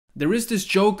There is this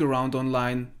joke around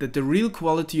online that the real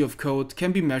quality of code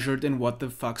can be measured in what the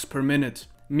fucks per minute.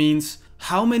 Means,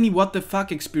 how many what the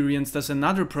fuck experience does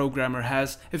another programmer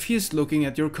has if he is looking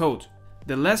at your code.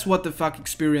 The less what the fuck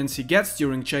experience he gets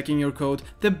during checking your code,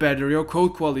 the better your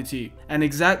code quality. And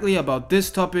exactly about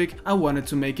this topic I wanted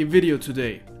to make a video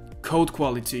today. Code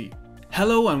quality.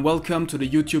 Hello and welcome to the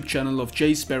YouTube channel of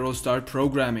jSparrow Start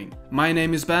Programming. My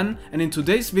name is Ben, and in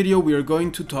today's video we are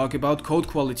going to talk about code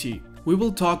quality. We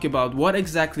will talk about what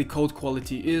exactly code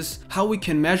quality is, how we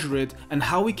can measure it, and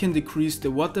how we can decrease the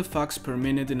what the fucks per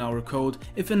minute in our code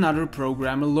if another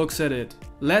programmer looks at it.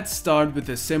 Let's start with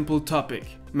a simple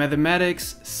topic.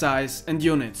 Mathematics, size, and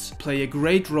units play a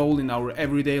great role in our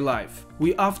everyday life.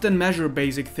 We often measure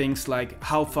basic things like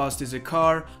how fast is a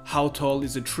car, how tall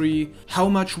is a tree, how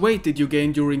much weight did you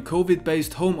gain during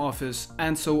COVID-based home office,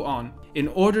 and so on. In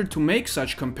order to make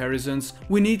such comparisons,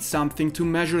 we need something to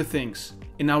measure things.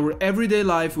 In our everyday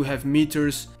life we have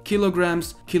meters,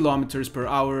 kilograms, kilometers per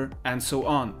hour, and so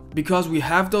on. Because we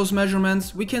have those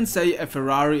measurements, we can say a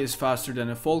Ferrari is faster than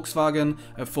a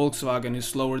Volkswagen is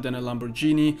slower than a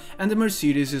Lamborghini, and a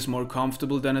Mercedes is more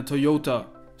comfortable than a Toyota.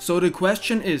 So the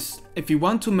question is, if we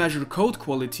want to measure code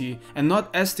quality and not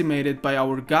estimate it by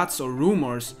our guts or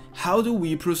rumors, how do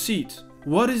we proceed?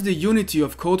 What is the unity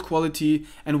of code quality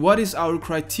and what is our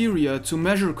criteria to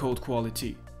measure code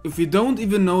quality? If we don't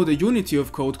even know the unity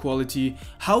of code quality,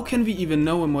 how can we even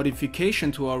know a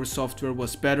modification to our software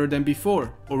was better than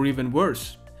before, or even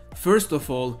worse? First of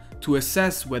all, to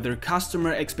assess whether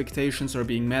customer expectations are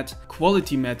being met,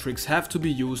 quality metrics have to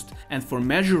be used, and for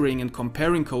measuring and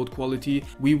comparing code quality,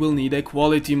 we will need a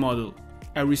quality model.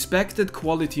 A respected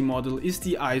quality model is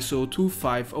the ISO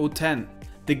 25010.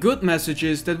 The good message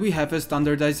is that we have a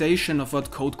standardization of what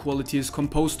code quality is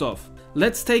composed of.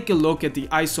 Let's take a look at the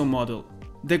ISO model.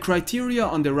 The criteria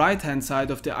on the right hand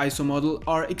side of the ISO model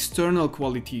are external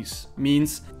qualities,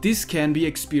 means this can be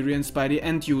experienced by the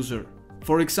end user.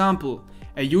 For example,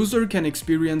 a user can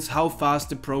experience how fast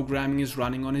the programming is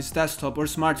running on his desktop or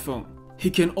smartphone.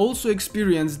 He can also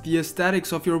experience the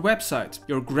aesthetics of your website,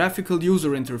 your graphical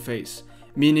user interface,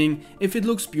 meaning if it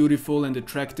looks beautiful and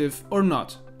attractive or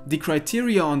not. The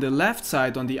criteria on the left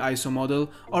side on the ISO model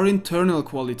are internal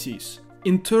qualities.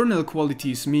 Internal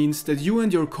qualities means that you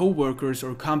and your co-workers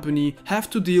or company have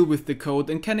to deal with the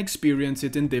code and can experience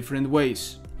it in different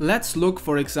ways. Let's look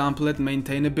for example at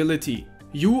maintainability.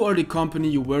 You or the company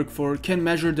you work for can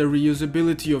measure the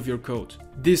reusability of your code.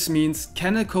 This means,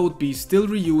 can a code be still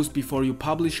reused before you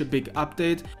publish a big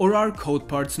update, or are code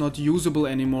parts not usable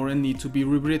anymore and need to be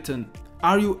rewritten?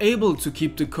 Are you able to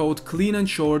keep the code clean and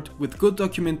short with good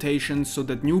documentation so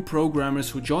that new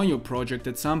programmers who join your project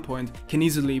at some point can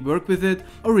easily work with it,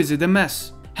 or is it a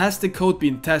mess? Has the code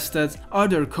been tested? Are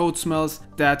there code smells,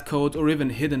 dead code, or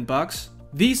even hidden bugs?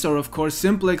 These are of course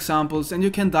simple examples and you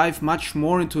can dive much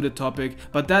more into the topic,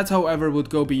 but that however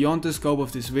would go beyond the scope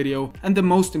of this video, and the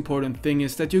most important thing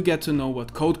is that you get to know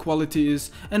what code quality is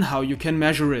and how you can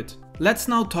measure it. Let's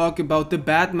now talk about the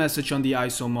bad message on the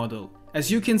ISO model. As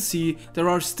you can see, there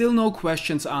are still no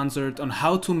questions answered on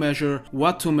how to measure,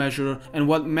 what to measure, and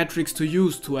what metrics to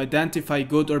use to identify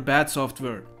good or bad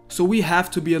software. So we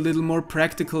have to be a little more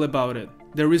practical about it.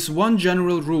 There is one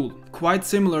general rule. Quite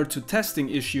similar to testing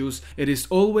issues, it is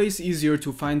always easier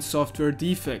to find software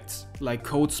defects, like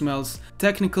code smells,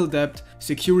 technical debt,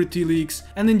 security leaks,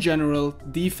 and in general,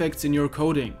 defects in your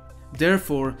coding.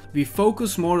 Therefore, we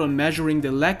focus more on measuring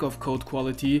the lack of code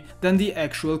quality than the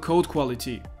actual code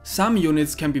quality. Some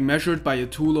units can be measured by a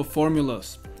tool of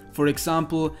formulas. For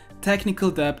example,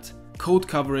 technical debt, code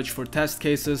coverage for test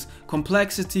cases,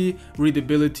 complexity,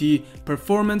 readability,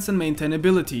 performance and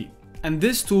maintainability. And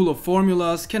this tool of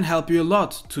formulas can help you a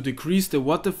lot to decrease the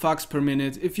what the fucks per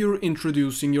minute if you're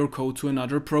introducing your code to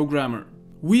another programmer.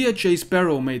 We at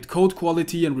jSparrow made code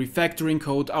quality and refactoring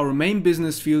code our main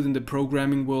business field in the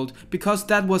programming world because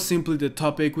that was simply the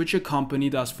topic which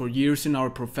accompanied us for years in our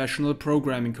professional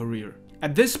programming career.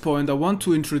 At this point I want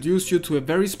to introduce you to a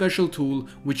very special tool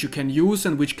which you can use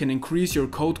and which can increase your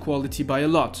code quality by a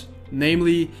lot.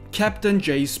 Namely, Captain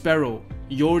jSparrow,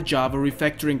 your Java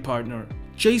refactoring partner.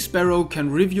 jSparrow can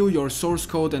review your source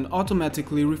code and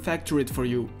automatically refactor it for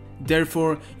you.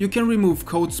 Therefore, you can remove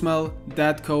code smell,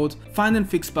 dead code, find and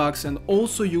fix bugs, and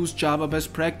also use Java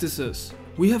best practices.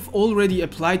 We have already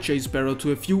applied jSparrow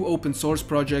to a few open source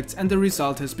projects and the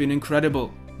result has been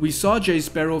incredible. We saw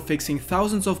jSparrow fixing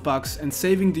thousands of bugs and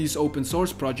saving these open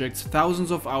source projects thousands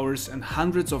of hours and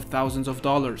hundreds of thousands of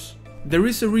dollars. There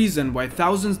is a reason why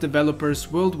thousands of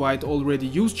developers worldwide already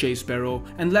use jSparrow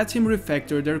and let him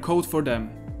refactor their code for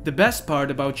them. The best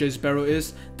part about jSparrow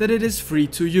is that it is free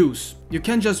to use. You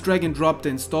can just drag and drop the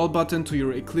install button to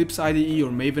your Eclipse IDE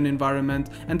or Maven environment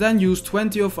and then use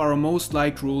 20 of our most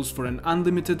liked rules for an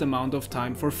unlimited amount of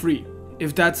time for free.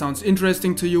 If that sounds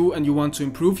interesting to you and you want to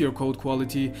improve your code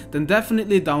quality, then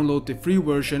definitely download the free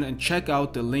version and check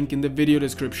out the link in the video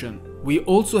description. We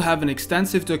also have an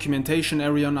extensive documentation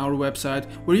area on our website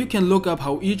where you can look up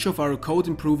how each of our code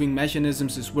improving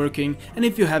mechanisms is working, and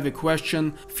if you have a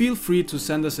question, feel free to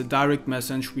send us a direct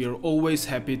message, we are always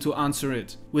happy to answer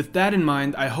it. With that in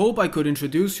mind, I hope I could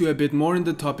introduce you a bit more in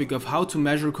the topic of how to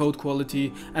measure code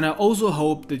quality, and I also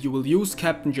hope that you will use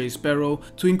Captain jSparrow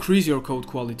to increase your code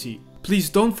quality.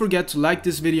 Please don't forget to like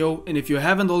this video, and if you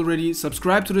haven't already,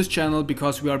 subscribe to this channel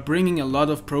because we are bringing a lot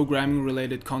of programming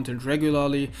related content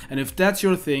regularly, and if that's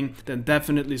your thing, then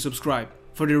definitely subscribe.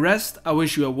 For the rest, I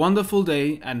wish you a wonderful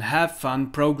day and have fun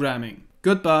programming.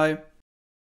 Goodbye!